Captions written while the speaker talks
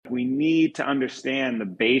we need to understand the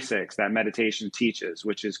basics that meditation teaches,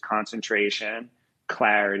 which is concentration,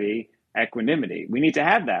 clarity, equanimity. We need to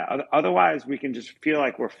have that. Otherwise, we can just feel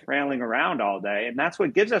like we're frailing around all day. And that's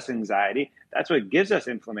what gives us anxiety. That's what gives us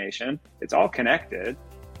inflammation. It's all connected.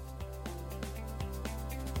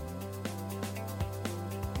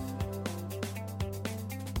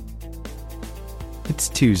 It's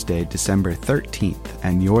Tuesday, December 13th,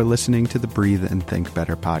 and you're listening to the Breathe and Think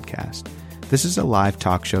Better podcast. This is a live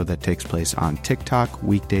talk show that takes place on TikTok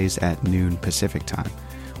weekdays at noon Pacific time.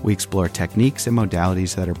 We explore techniques and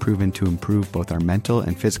modalities that are proven to improve both our mental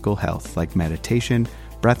and physical health, like meditation,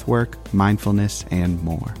 breath work, mindfulness, and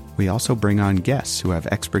more. We also bring on guests who have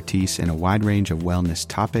expertise in a wide range of wellness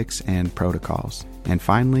topics and protocols. And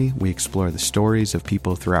finally, we explore the stories of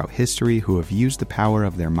people throughout history who have used the power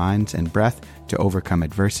of their minds and breath to overcome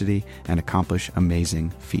adversity and accomplish amazing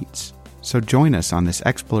feats. So join us on this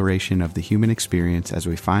exploration of the human experience as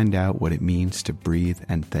we find out what it means to breathe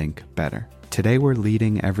and think better. Today we're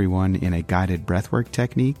leading everyone in a guided breathwork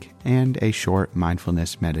technique and a short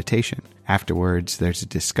mindfulness meditation. Afterwards, there's a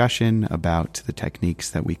discussion about the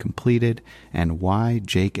techniques that we completed and why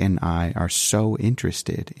Jake and I are so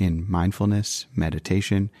interested in mindfulness,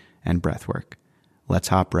 meditation, and breathwork. Let's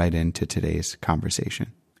hop right into today's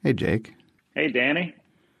conversation. Hey, Jake. Hey, Danny.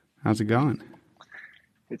 How's it going?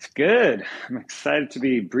 It's good. I'm excited to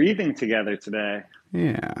be breathing together today.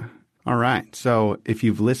 Yeah. All right. So if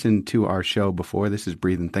you've listened to our show before, this is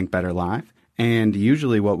Breathe and Think Better Live. And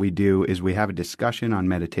usually what we do is we have a discussion on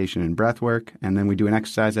meditation and breath work, and then we do an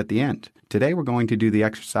exercise at the end. Today we're going to do the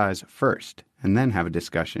exercise first and then have a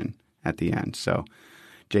discussion at the end. So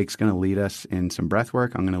Jake's going to lead us in some breath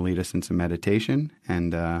work. I'm going to lead us in some meditation,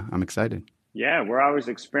 and I'm excited. Yeah, we're always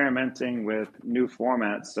experimenting with new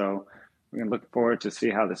formats, so we're going to look forward to see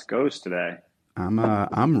how this goes today.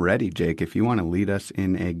 I'm ready, Jake, if you want to lead us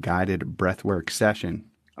in a guided breathwork session.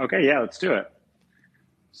 Okay, yeah, let's do it.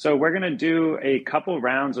 So we're going to do a couple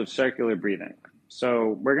rounds of circular breathing.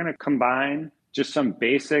 So we're going to combine just some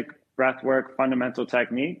basic breathwork fundamental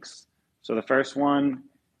techniques. So the first one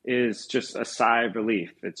is just a sigh of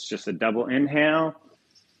relief. It's just a double inhale,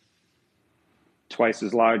 twice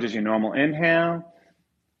as large as your normal inhale,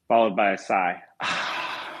 followed by a sigh.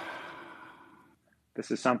 This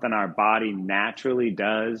is something our body naturally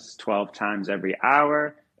does 12 times every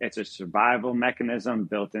hour. It's a survival mechanism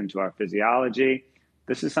built into our physiology.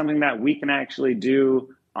 This is something that we can actually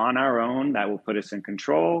do on our own that will put us in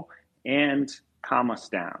control and calm us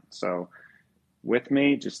down. So with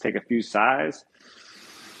me, just take a few sighs.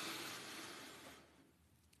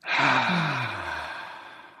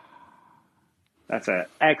 That's an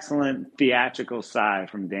excellent theatrical sigh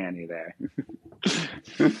from Danny there.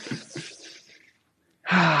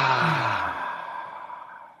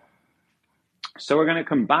 So we're going to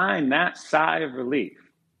combine that sigh of relief,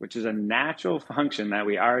 which is a natural function that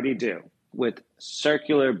we already do, with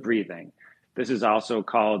circular breathing. This is also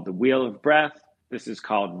called the wheel of breath. This is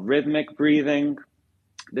called rhythmic breathing.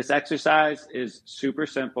 This exercise is super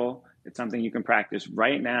simple. It's something you can practice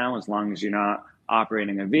right now as long as you're not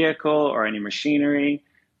operating a vehicle or any machinery.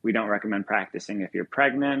 We don't recommend practicing if you're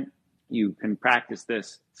pregnant. You can practice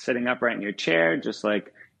this sitting upright in your chair, just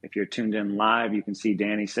like if you're tuned in live, you can see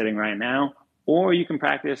Danny sitting right now, or you can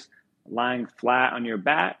practice lying flat on your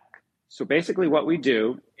back. So basically what we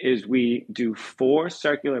do is we do 4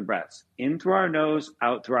 circular breaths, in through our nose,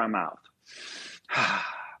 out through our mouth.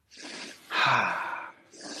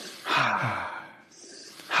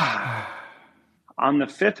 On the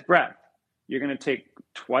 5th breath, you're going to take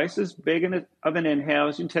twice as big of an inhale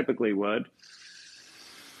as you typically would,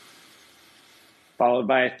 followed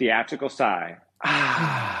by a theatrical sigh.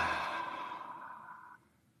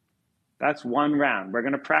 That's one round. We're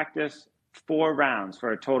going to practice 4 rounds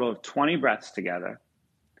for a total of 20 breaths together.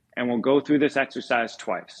 And we'll go through this exercise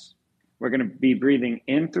twice. We're going to be breathing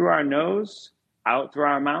in through our nose, out through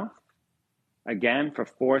our mouth. Again, for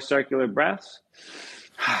 4 circular breaths.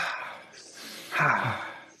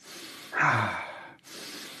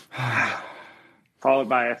 Followed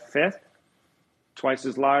by a 5th, twice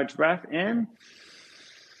as large breath in.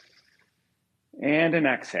 And an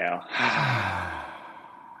exhale.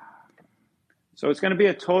 So it's going to be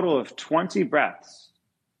a total of 20 breaths.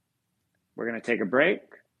 We're going to take a break,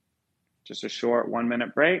 just a short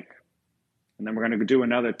 1-minute break, and then we're going to do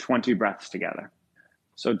another 20 breaths together.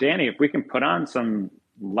 So Danny, if we can put on some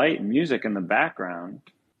light music in the background.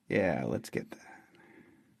 Yeah, let's get that.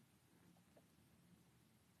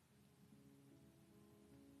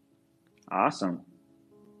 Awesome.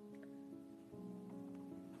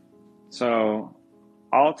 So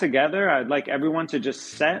all together, I'd like everyone to just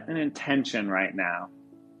set an intention right now.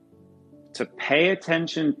 to pay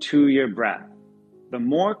attention to your breath. The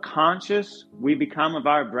more conscious we become of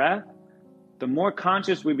our breath, the more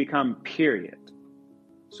conscious we become, period.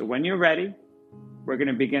 So when you're ready, we're going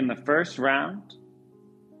to begin the first round.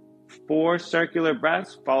 4 circular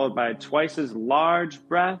breaths, followed by a twice as large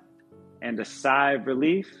breath and a sigh of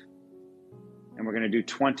relief. And we're going to do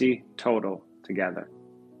 20 total together.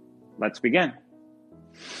 Let's begin.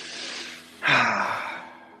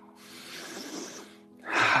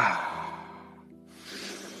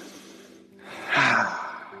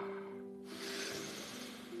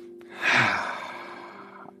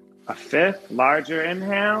 A 5th, larger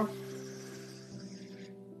inhale,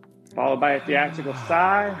 followed by a theatrical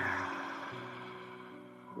sigh.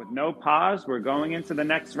 With no pause, we're going into the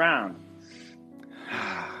next round.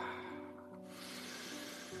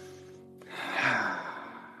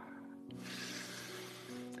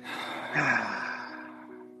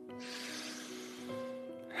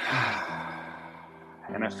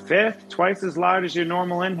 And a 5th, twice as large as your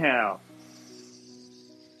normal inhale.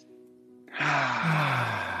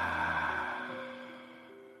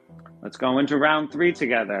 Let's go into round 3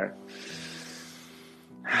 together.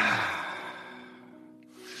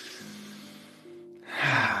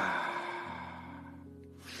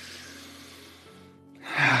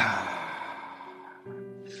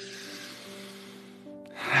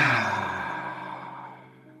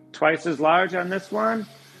 Twice as large on this one.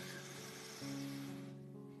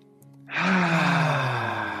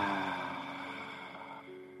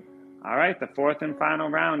 All right, the 4th and final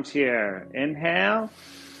round here. Inhale.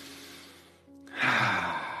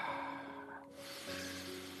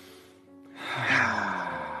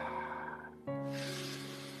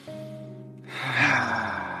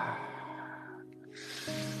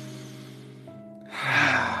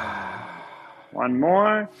 One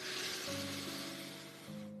more.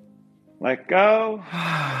 Let go.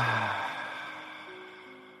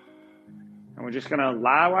 And we're just going to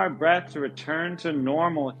allow our breath to return to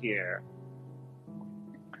normal here.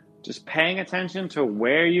 Just paying attention to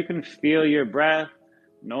where you can feel your breath,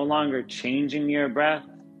 no longer changing your breath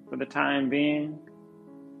for the time being.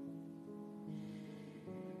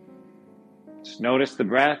 Just notice the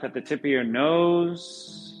breath at the tip of your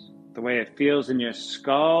nose, the way it feels in your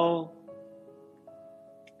skull.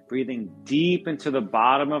 Breathing deep into the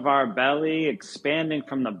bottom of our belly, expanding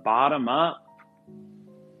from the bottom up.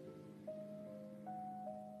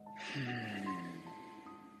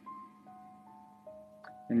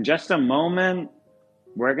 In just a moment,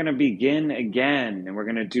 we're going to begin again, and we're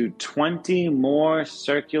going to do 20 more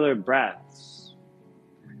circular breaths.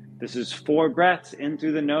 This is 4 breaths in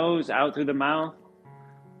through the nose, out through the mouth,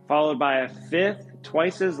 followed by a 5th,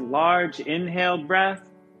 twice as large inhaled breath,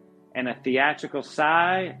 and a theatrical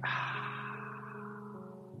sigh.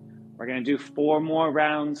 We're going to do 4 more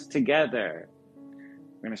rounds together.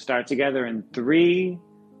 We're going to start together in 3,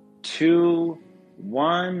 2,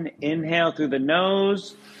 1. Inhale through the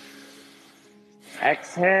nose.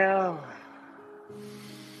 Exhale.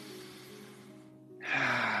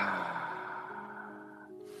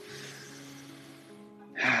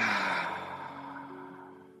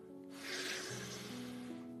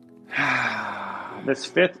 This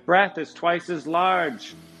 5th breath is twice as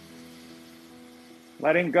large.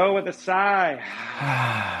 Letting go with a sigh.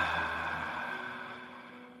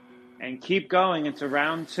 And keep going into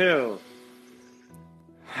round 2.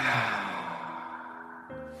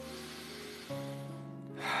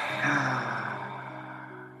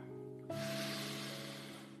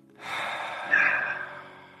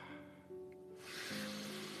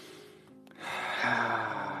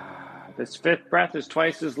 This 5th breath is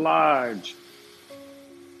twice as large.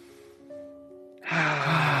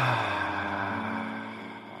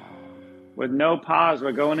 With no pause,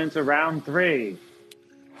 we're going into round 3.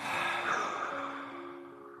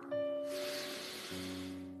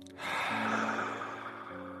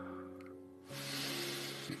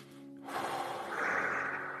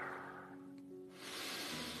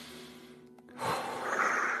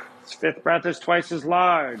 This 5th breath is twice as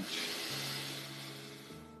large.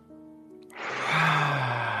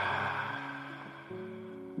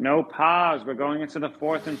 No pause, we're going into the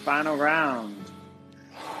 4th and final round.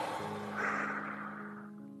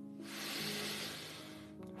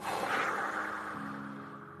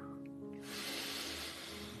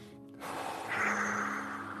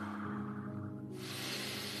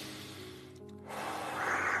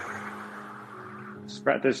 This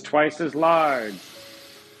breath is twice as large.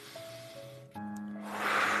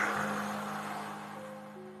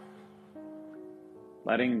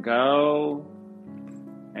 Letting go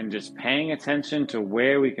and just paying attention to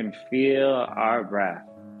where we can feel our breath.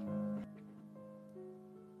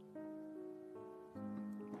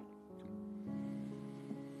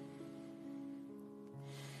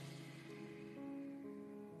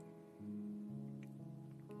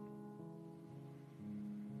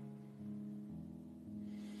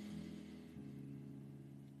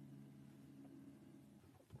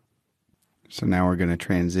 So now we're going to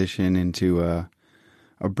transition into a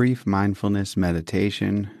brief mindfulness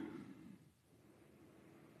meditation.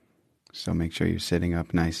 So make sure you're sitting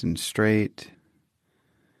up nice and straight.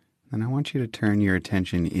 And I want you to turn your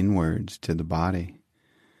attention inwards to the body.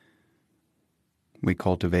 We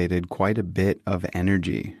cultivated quite a bit of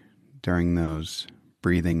energy during those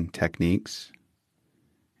breathing techniques.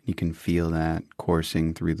 You can feel that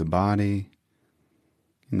coursing through the body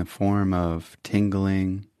in the form of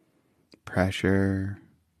tingling, pressure,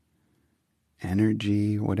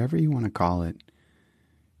 energy, whatever you want to call it.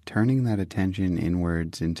 Turning that attention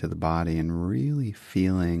inwards into the body and really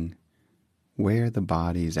feeling where the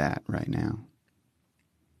body's at right now.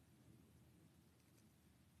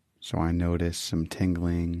 So I notice some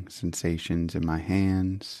tingling sensations in my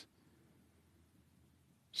hands,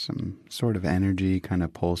 some sort of energy kind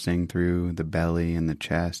of pulsing through the belly and the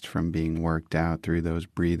chest from being worked out through those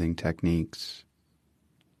breathing techniques.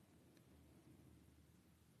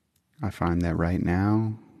 I find that right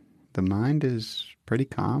now, the mind is pretty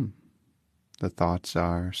calm. The thoughts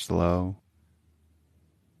are slow.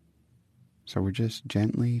 So we're just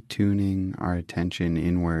gently tuning our attention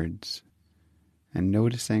inwards and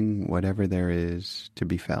noticing whatever there is to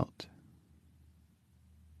be felt.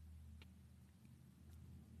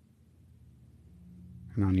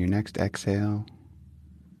 And on your next exhale,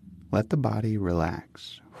 let the body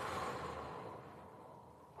relax.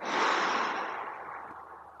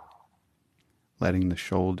 Letting the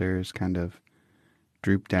shoulders kind of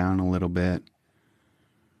droop down a little bit,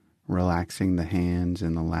 relaxing the hands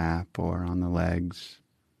in the lap or on the legs,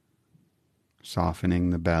 softening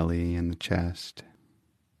the belly and the chest.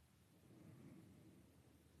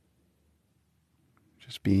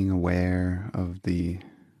 Just being aware of the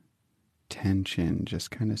tension just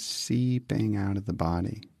kind of seeping out of the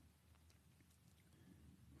body.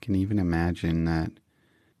 You can even imagine that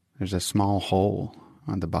there's a small hole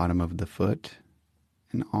on the bottom of the foot,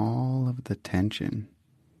 and all of the tension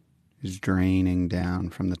is draining down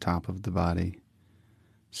from the top of the body,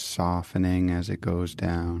 softening as it goes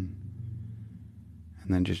down,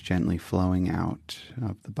 and then just gently flowing out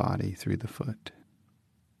of the body through the foot.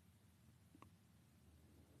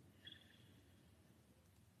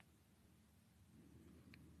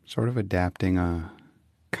 Sort of adapting a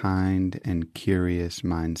kind and curious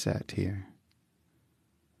mindset here.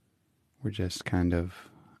 We're just kind of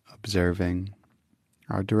observing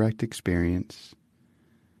our direct experience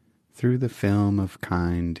through the film of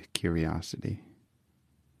kind curiosity.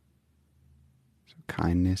 So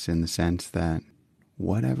kindness in the sense that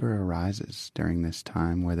whatever arises during this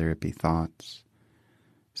time, whether it be thoughts,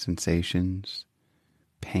 sensations,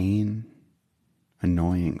 pain,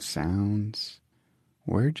 annoying sounds,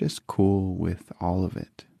 we're just cool with all of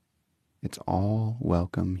it. It's all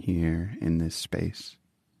welcome here in this space.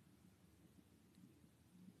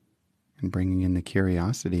 And bringing in the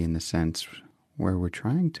curiosity in the sense where we're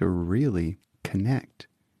trying to really connect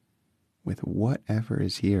with whatever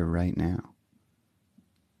is here right now.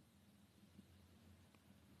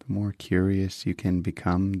 The more curious you can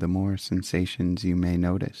become, the more sensations you may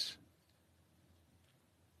notice.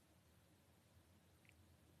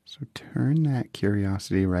 So turn that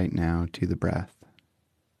curiosity right now to the breath.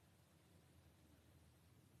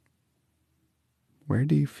 Where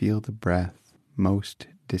do you feel the breath most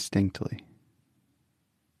distinctly?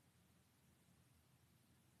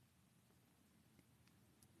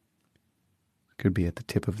 Could be at the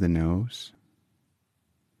tip of the nose,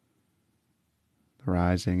 the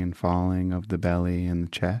rising and falling of the belly and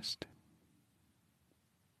the chest.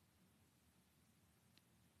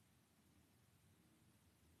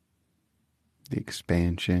 The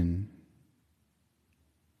expansion,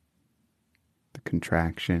 the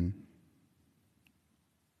contraction.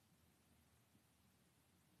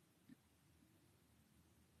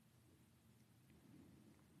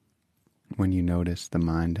 When you notice the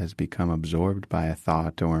mind has become absorbed by a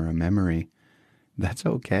thought or a memory, that's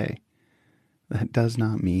okay. That does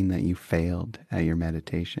not mean that you failed at your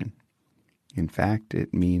meditation. In fact,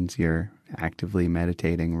 it means you're actively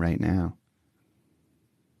meditating right now.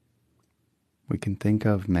 We can think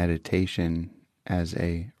of meditation as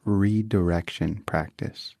a redirection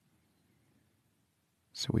practice.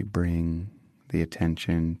 So we bring the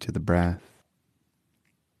attention to the breath,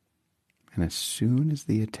 and as soon as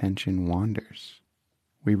the attention wanders,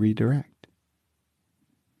 we redirect.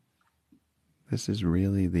 This is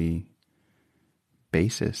really the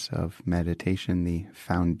basis of meditation, the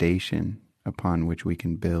foundation upon which we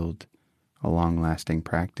can build a long-lasting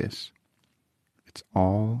practice. It's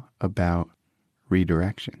all about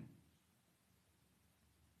redirection.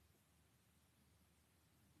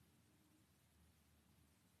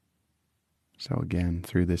 So again,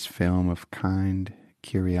 through this film of kind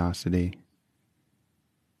curiosity,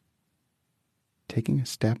 taking a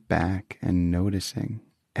step back and noticing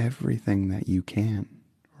everything that you can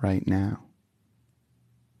right now.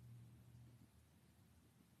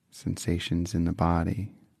 Sensations in the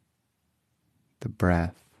body, the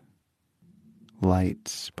breath,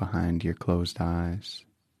 lights behind your closed eyes.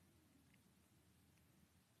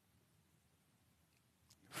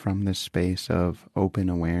 From this space of open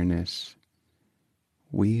awareness,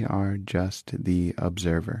 we are just the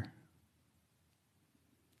observer.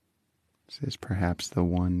 This is perhaps the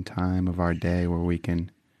one time of our day where we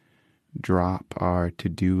can drop our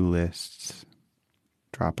to-do lists,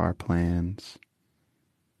 drop our plans.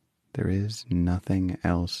 There is nothing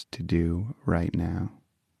else to do right now.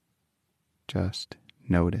 Just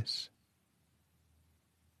notice.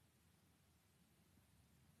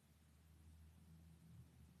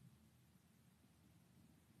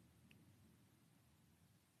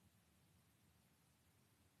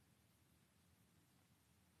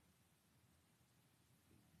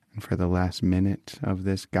 And for the last minute of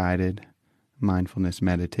this guided mindfulness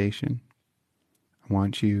meditation, I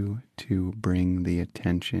want you to bring the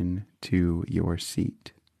attention to your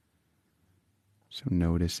seat. So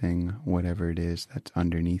noticing whatever it is that's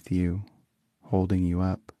underneath you, holding you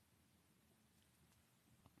up.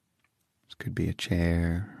 This could be a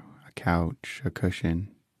chair, a couch, a cushion.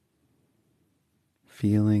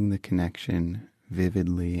 Feeling the connection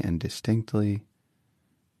vividly and distinctly,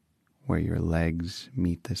 where your legs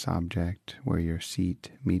meet this object, where your seat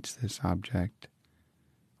meets this object,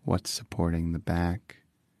 what's supporting the back,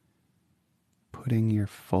 putting your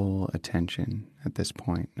full attention at this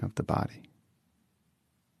point of the body.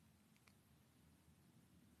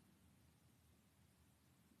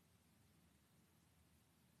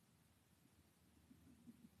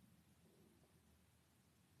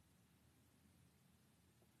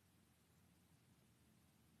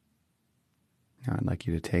 Now I'd like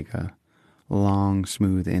you to take a long,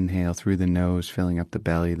 smooth inhale through the nose, filling up the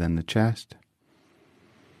belly, then the chest.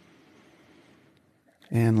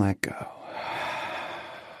 And let go.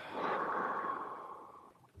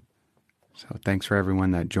 So thanks for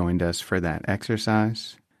everyone that joined us for that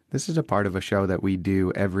exercise. This is a part of a show that we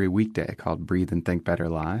do every weekday called Breathe and Think Better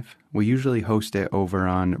Live. We usually host it over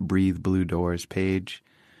on Breathe Blue Doors page.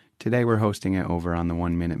 Today we're hosting it over on the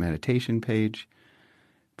 1 Minute Meditation page.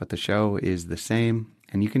 But the show is the same,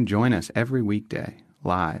 and you can join us every weekday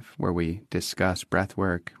live where we discuss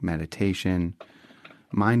breathwork, meditation,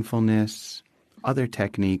 mindfulness, other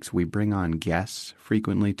techniques. We bring on guests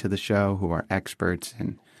frequently to the show who are experts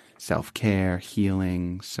in self-care,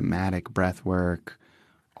 healing, somatic breathwork,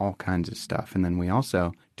 all kinds of stuff. And then we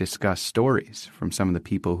also discuss stories from some of the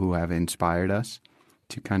people who have inspired us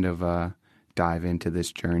to kind of dive into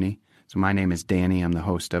this journey. So my name is Danny. I'm the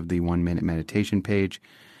host of the 1 Minute Meditation page.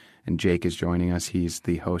 And Jake is joining us. He's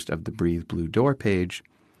the host of the Breathe Blue Door page.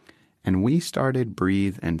 And we started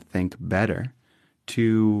Breathe and Think Better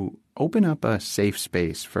to open up a safe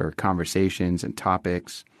space for conversations and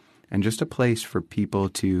topics, and just a place for people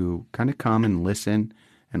to kind of come and listen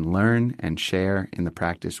and learn and share in the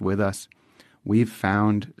practice with us. We've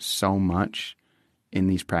found so much in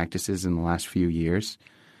these practices in the last few years.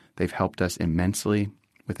 They've helped us immensely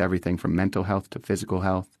with everything from mental health to physical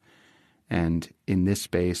health. And in this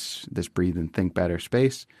space, this Breathe and Think Better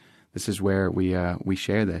space, this is where we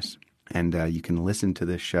share this. And you can listen to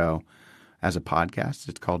this show as a podcast.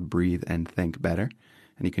 It's called Breathe and Think Better.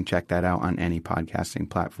 And you can check that out on any podcasting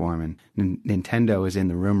platform. And Nintendo is in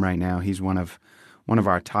the room right now. He's one of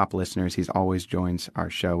our top listeners. He's always joins our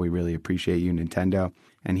show. We really appreciate you, Nintendo.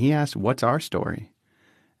 And he asked, what's our story?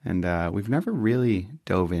 And we've never really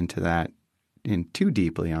dove into that in too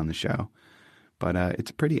deeply on the show. But it's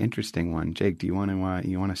a pretty interesting one. Jake, do you want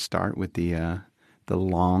to start with the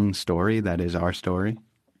long story that is our story?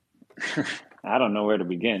 I don't know where to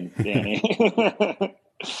begin, Danny.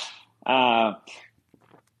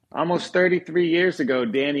 Almost 33 years ago,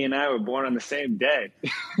 Danny and I were born on the same day.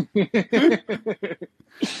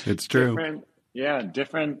 It's true.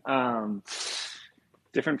 Different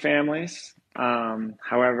families.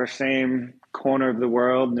 However, same corner of the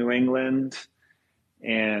world, New England.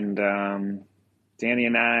 And Danny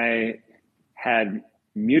and I had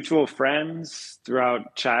mutual friends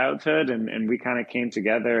throughout childhood, and we kind of came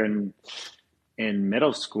together in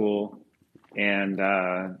middle school, and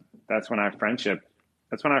that's when our friendship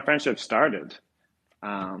started.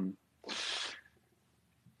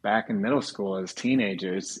 Back in middle school as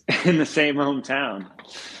teenagers in the same hometown.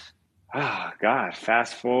 Oh God,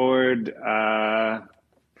 fast forward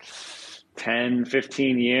 10,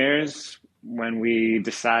 15 years. when we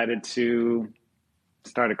decided to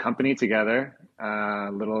start a company together a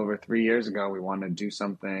little over 3 years ago. We wanted to do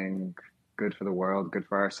something good for the world, good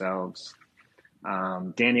for ourselves.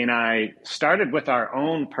 Danny and I started with our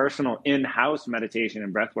own personal in-house meditation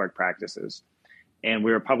and breathwork practices, and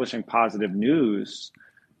we were publishing positive news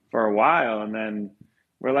for a while. And then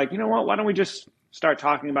we're like, you know what, why don't we just start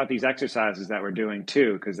talking about these exercises that we're doing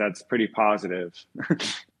too, because that's pretty positive.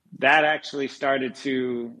 That actually started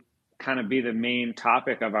to kind of be the main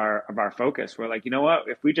topic of our focus. We're like, you know what,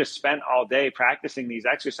 if we just spent all day practicing these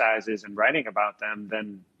exercises and writing about them,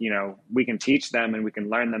 then, you know, we can teach them and we can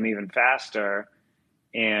learn them even faster.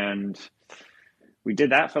 And we did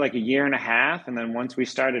that for like a year and a half. And then once we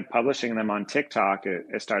started publishing them on TikTok,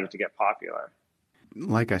 it started to get popular.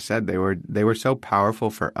 Like I said, they were so powerful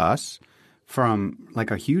for us from like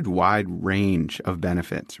a huge wide range of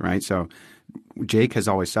benefits, right? So Jake has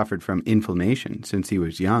always suffered from inflammation since he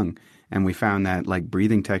was young, and we found that like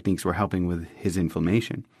breathing techniques were helping with his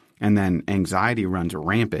inflammation. And then anxiety runs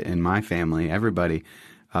rampant in my family. Everybody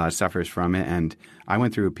suffers from it. And I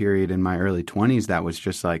went through a period in my early 20s that was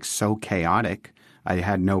just like so chaotic. I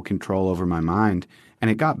had no control over my mind,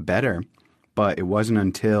 and it got better, but it wasn't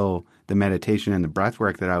until the meditation and the breath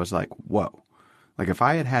work that I was like, whoa, like if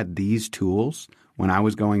I had had these tools when I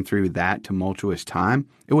was going through that tumultuous time,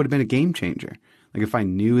 it would have been a game changer. Like if I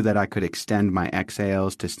knew that I could extend my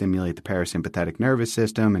exhales to stimulate the parasympathetic nervous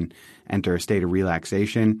system and enter a state of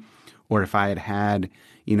relaxation, or if I had had,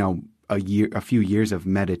 you know, a few years of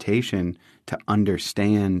meditation to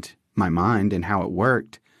understand my mind and how it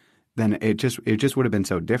worked, then it just would have been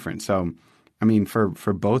so different. So, I mean,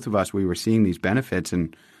 for both of us, we were seeing these benefits,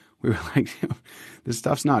 and we were like, this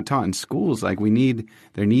stuff's not taught in schools. Like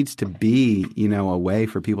there needs to be, you know, a way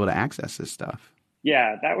for people to access this stuff.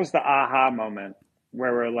 Yeah, that was the aha moment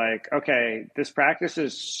where we're like, okay, this practice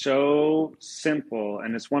is so simple,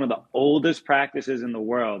 and it's one of the oldest practices in the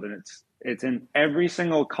world, and it's in every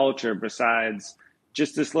single culture besides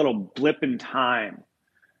just this little blip in time.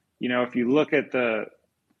 You know, if you look at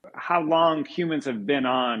how long humans have been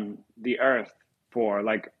on the earth for,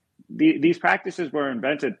 like these practices were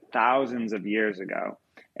invented thousands of years ago.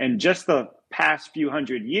 And just the past few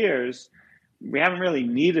hundred years, we haven't really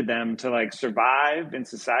needed them to like survive in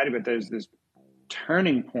society, but there's this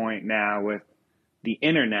turning point now with the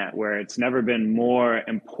internet where it's never been more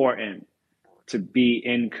important to be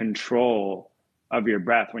in control of your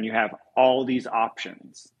breath when you have all these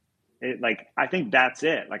options. I think that's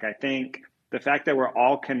it. Like, I think the fact that we're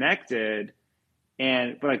all connected,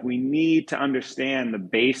 and like we need to understand the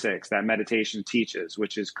basics that meditation teaches,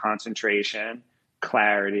 which is concentration,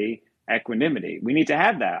 clarity, equanimity. We need to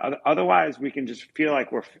have that. Otherwise, we can just feel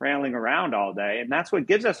like we're flailing around all day. And that's what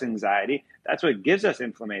gives us anxiety. That's what gives us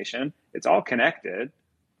inflammation. It's all connected.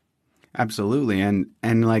 Absolutely. And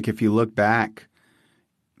like if you look back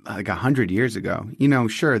like 100 years ago, you know,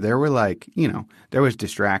 sure, there were like, you know, there was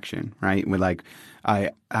distraction, right? With like,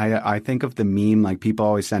 I think of the meme, like people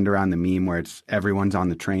always send around the meme where it's everyone's on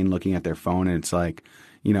the train looking at their phone, and it's like,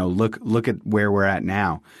 you know, look at where we're at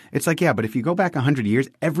now. It's like, yeah, but if you go back 100 years,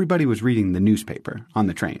 everybody was reading the newspaper on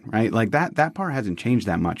the train, right? Like that part hasn't changed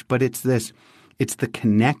that much, but it's the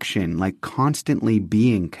connection, like constantly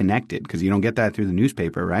being connected, because you don't get that through the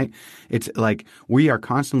newspaper, right? It's like we are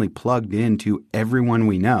constantly plugged into everyone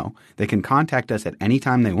we know. They can contact us at any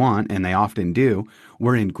time they want, and they often do.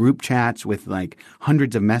 We're in group chats with like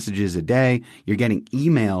hundreds of messages a day. You're getting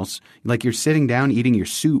emails, like you're sitting down eating your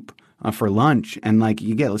soup for lunch, and like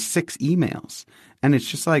you get 6 emails. And it's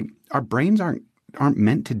just like our brains aren't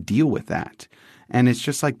meant to deal with that. And it's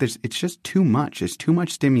just like it's just too much. It's too much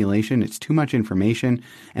stimulation. It's too much information.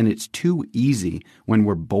 And it's too easy when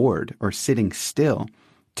we're bored or sitting still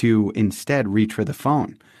to instead reach for the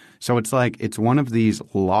phone. So it's like it's one of these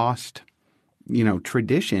lost, you know,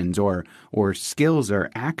 traditions or skills or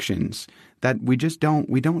actions that we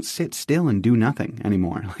don't sit still and do nothing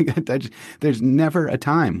anymore. Like there's never a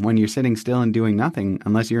time when you're sitting still and doing nothing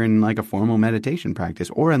unless you're in like a formal meditation practice,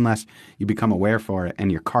 or unless you become aware for it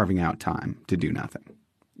and you're carving out time to do nothing.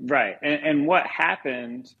 Right. And what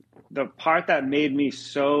happened, the part that made me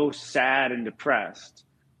so sad and depressed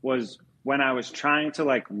was when I was trying to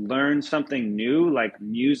like learn something new, like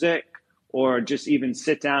music, or just even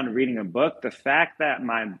sit down and reading a book, the fact that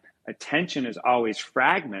my attention is always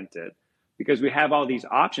fragmented because we have all these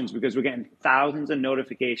options, because we're getting thousands of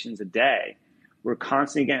notifications a day. We're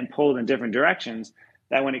constantly getting pulled in different directions,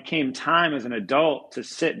 that when it came time as an adult to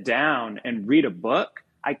sit down and read a book,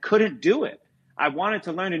 I couldn't do it. I wanted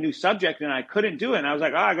to learn a new subject and I couldn't do it. And I was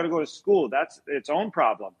like, I got to go to school. That's its own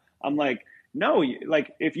problem. I'm like, no,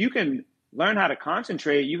 like if you can learn how to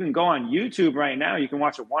concentrate, you can go on YouTube right now. You can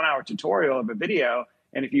watch a 1-hour tutorial of a video.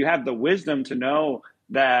 And if you have the wisdom to know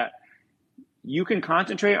that you can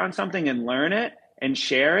concentrate on something and learn it and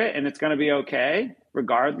share it, and it's going to be okay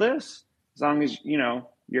regardless, as long as, you know,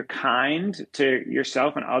 you're kind to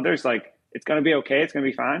yourself and others, like, it's going to be okay. It's going to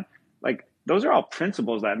be fine. Like, those are all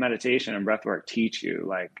principles that meditation and breathwork teach you.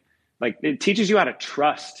 Like it teaches you how to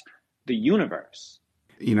trust the universe.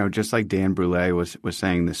 You know, just like Dan Brule was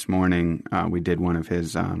saying this morning, we did one of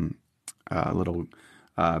his little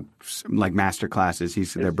like master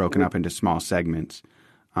classes. They're broken up into small segments.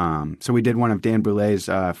 So we did one of Dan Brule's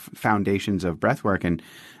foundations of breathwork, and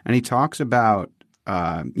he talks about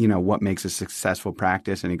you know, what makes a successful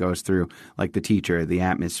practice, and he goes through like the teacher, the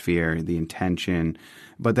atmosphere, the intention.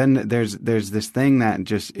 But then there's this thing that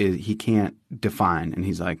just he can't define, and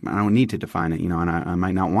he's like, I don't need to define it, you know, and I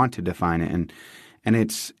might not want to define it, and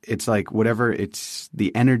it's like whatever, it's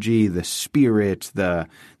the energy, the spirit, the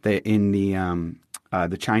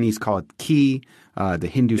Chinese call it qi, the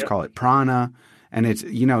Hindus call it prana. And it's,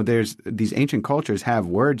 you know, there's these ancient cultures have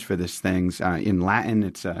words for these things. In Latin,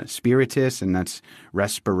 it's spiritus, and that's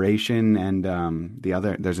respiration. And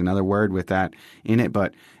there's another word with that in it.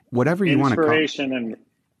 But whatever you want to call it. Inspiration and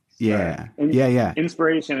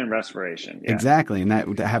Inspiration and respiration. Yeah. Exactly. And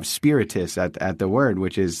that have spiritus at the word,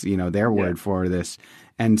 which is, you know, their word for this.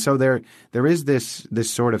 And so there is this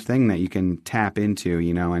sort of thing that you can tap into,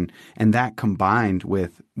 you know, and that combined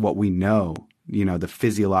with what we know, you know, the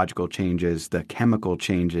physiological changes, the chemical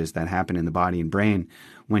changes that happen in the body and brain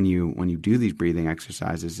when you do these breathing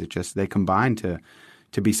exercises, they combine to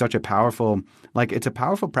be such a powerful, like, it's a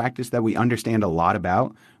powerful practice that we understand a lot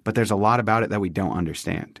about, but there's a lot about it that we don't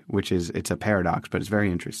understand, it's a paradox, but it's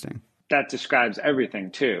very interesting. That describes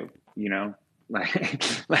everything too, you know,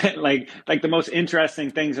 like the most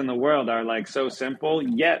interesting things in the world are like so simple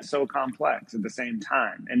yet so complex at the same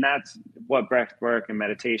time. And that's what breath work and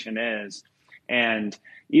meditation is. And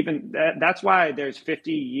even that's why there's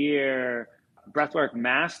 50-year breathwork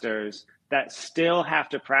masters that still have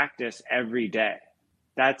to practice every day.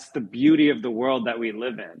 That's the beauty of the world that we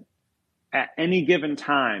live in. At any given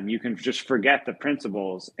time, you can just forget the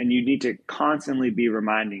principles, and you need to constantly be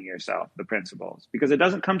reminding yourself the principles, because it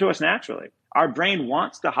doesn't come to us naturally. Our brain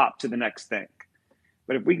wants to hop to the next thing.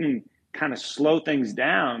 But if we can kind of slow things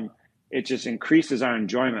down, it just increases our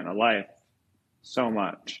enjoyment of life so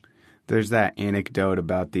much. There's that anecdote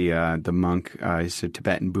about the monk. He's a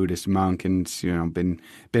Tibetan Buddhist monk, and you know, been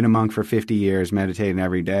a monk for 50 years, meditating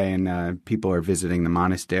every day. And people are visiting the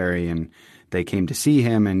monastery, and they came to see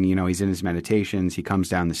him. And you know, he's in his meditations. He comes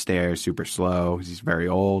down the stairs super slow. He's very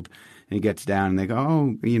old, and he gets down, and they go,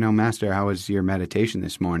 "Oh, you know, Master, how was your meditation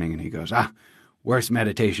this morning?" And he goes, worst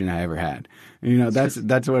meditation I ever had. You know, that's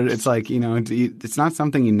what it's like. You know, it's not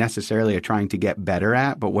something you necessarily are trying to get better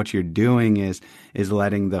at, but what you're doing is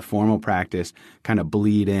letting the formal practice kind of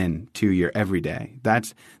bleed in to your everyday.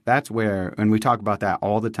 That's where, and we talk about that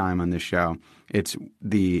all the time on this show. It's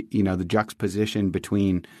the juxtaposition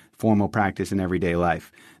between formal practice and everyday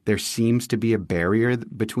life. There seems to be a barrier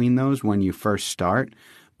between those when you first start,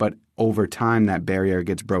 but over time that barrier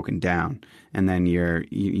gets broken down, and then you're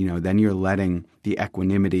letting the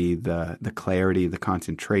equanimity, the clarity, the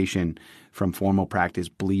concentration from formal practice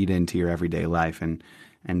bleed into your everyday life, and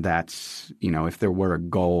that's, you know, if there were a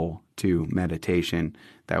goal to meditation,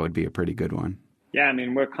 that would be a pretty good one. Yeah, I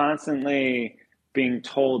mean, we're constantly being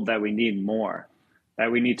told that we need more,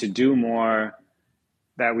 that we need to do more,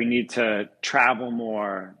 that we need to travel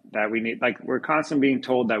more, that we need, like, we're constantly being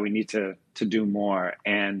told that we need to do more.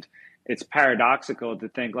 And it's paradoxical to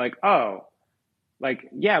think like, oh, like,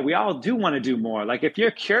 yeah, we all do want to do more. Like, if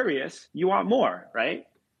you're curious, you want more, right?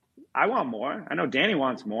 I want more. I know Danny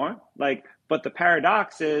wants more. Like, but the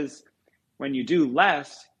paradox is when you do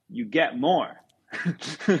less, you get more.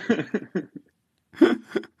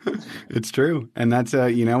 It's true. And that's,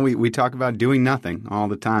 you know, we talk about doing nothing all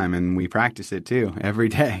the time, and we practice it too every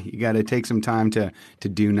day. You got to take some time to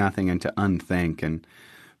do nothing and to unthink.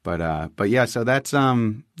 But yeah, so that's,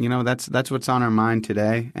 you know, that's what's on our mind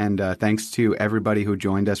today. And thanks to everybody who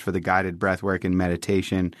joined us for the guided breathwork and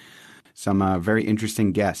meditation. Some very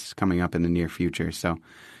interesting guests coming up in the near future. So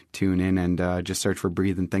tune in and just search for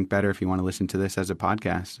Breathe and Think Better if you want to listen to this as a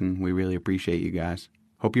podcast. And we really appreciate you guys.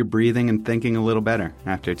 Hope you're breathing and thinking a little better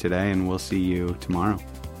after today, and we'll see you tomorrow.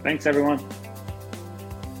 Thanks, everyone.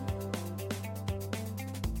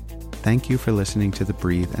 Thank you for listening to the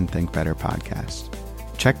Breathe and Think Better podcast.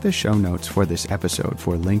 Check the show notes for this episode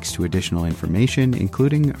for links to additional information,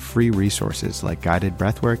 including free resources like guided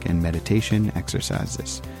breathwork and meditation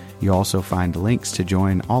exercises. You'll also find links to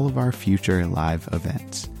join all of our future live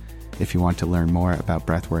events. If you want to learn more about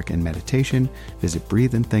breathwork and meditation, visit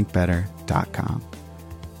breatheandthinkbetter.com.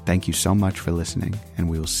 Thank you so much for listening, and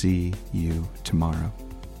we will see you tomorrow.